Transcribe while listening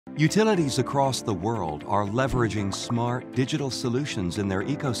Utilities across the world are leveraging smart digital solutions in their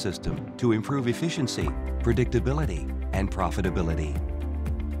ecosystem to improve efficiency, predictability, and profitability.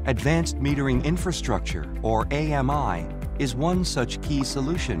 Advanced Metering Infrastructure, or AMI, is one such key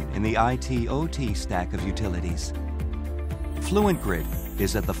solution in the IT/OT stack of utilities. Fluentgrid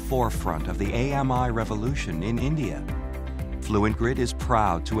is at the forefront of the AMI revolution in India. Fluentgrid is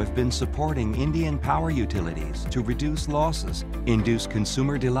proud to have been supporting Indian power utilities to reduce losses, induce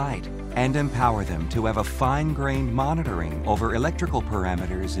consumer delight, and empower them to have a fine-grained monitoring over electrical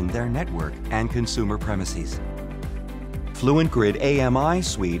parameters in their network and consumer premises. Fluentgrid AMI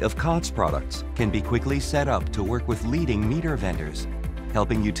suite of COTS products can be quickly set up to work with leading meter vendors,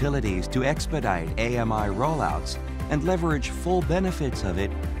 helping utilities to expedite AMI rollouts and leverage full benefits of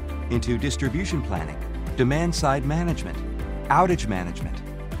it into distribution planning, demand-side management, outage management,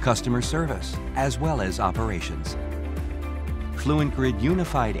 customer service, as well as operations. Fluentgrid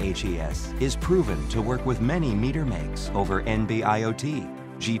Unified HES is proven to work with many meter makes over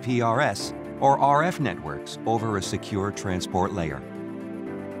NB-IoT, GPRS, or RF networks over a secure transport layer.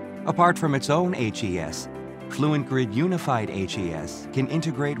 Apart from its own HES, Fluentgrid Unified HES can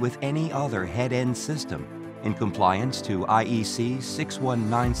integrate with any other head-end system in compliance to IEC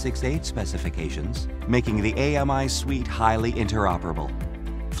 61968 specifications, making the AMI suite highly interoperable.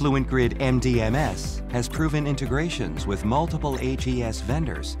 Fluentgrid MDMS has proven integrations with multiple HES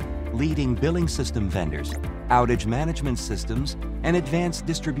vendors, leading billing system vendors, outage management systems, and advanced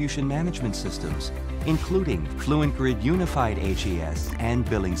distribution management systems, including Fluentgrid Unified HES and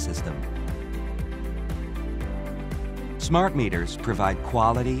billing system. Smart meters provide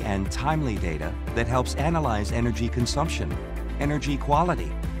quality and timely data that helps analyze energy consumption, energy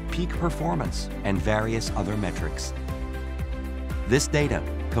quality, peak performance, and various other metrics. This data,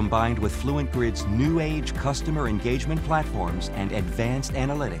 combined with Fluentgrid's new age customer engagement platforms and advanced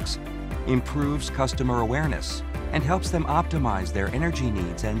analytics, improves customer awareness and helps them optimize their energy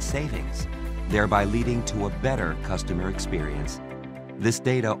needs and savings, thereby leading to a better customer experience. This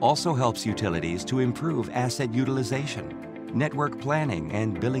data also helps utilities to improve asset utilization, network planning,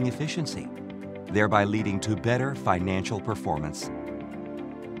 and billing efficiency, thereby leading to better financial performance.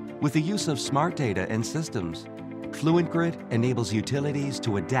 With the use of smart data and systems, Fluentgrid enables utilities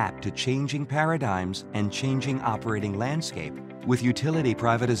to adapt to changing paradigms and changing operating landscape with utility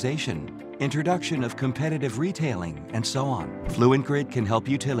privatization, introduction of competitive retailing, and so on. Fluentgrid can help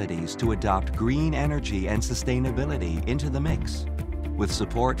utilities to adopt green energy and sustainability into the mix, with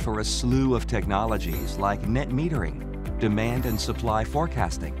support for a slew of technologies like net metering, demand and supply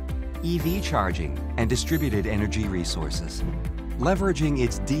forecasting, EV charging, and distributed energy resources. Leveraging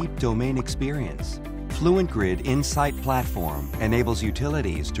its deep domain experience, Fluentgrid Insight Platform enables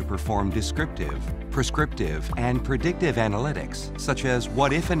utilities to perform descriptive, prescriptive, and predictive analytics, such as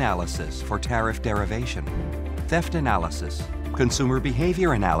what-if analysis for tariff derivation, theft analysis, consumer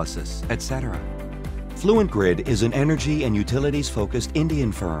behavior analysis, etc. Fluentgrid is an energy and utilities-focused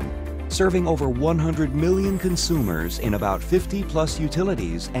Indian firm, serving over 100 million consumers in about 50+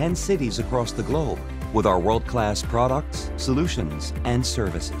 utilities and cities across the globe, with our world-class products, solutions, and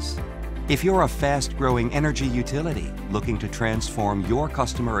services. If you're a fast-growing energy utility looking to transform your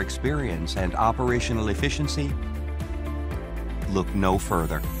customer experience and operational efficiency, look no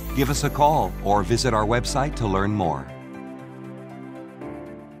further. Give us a call or visit our website to learn more.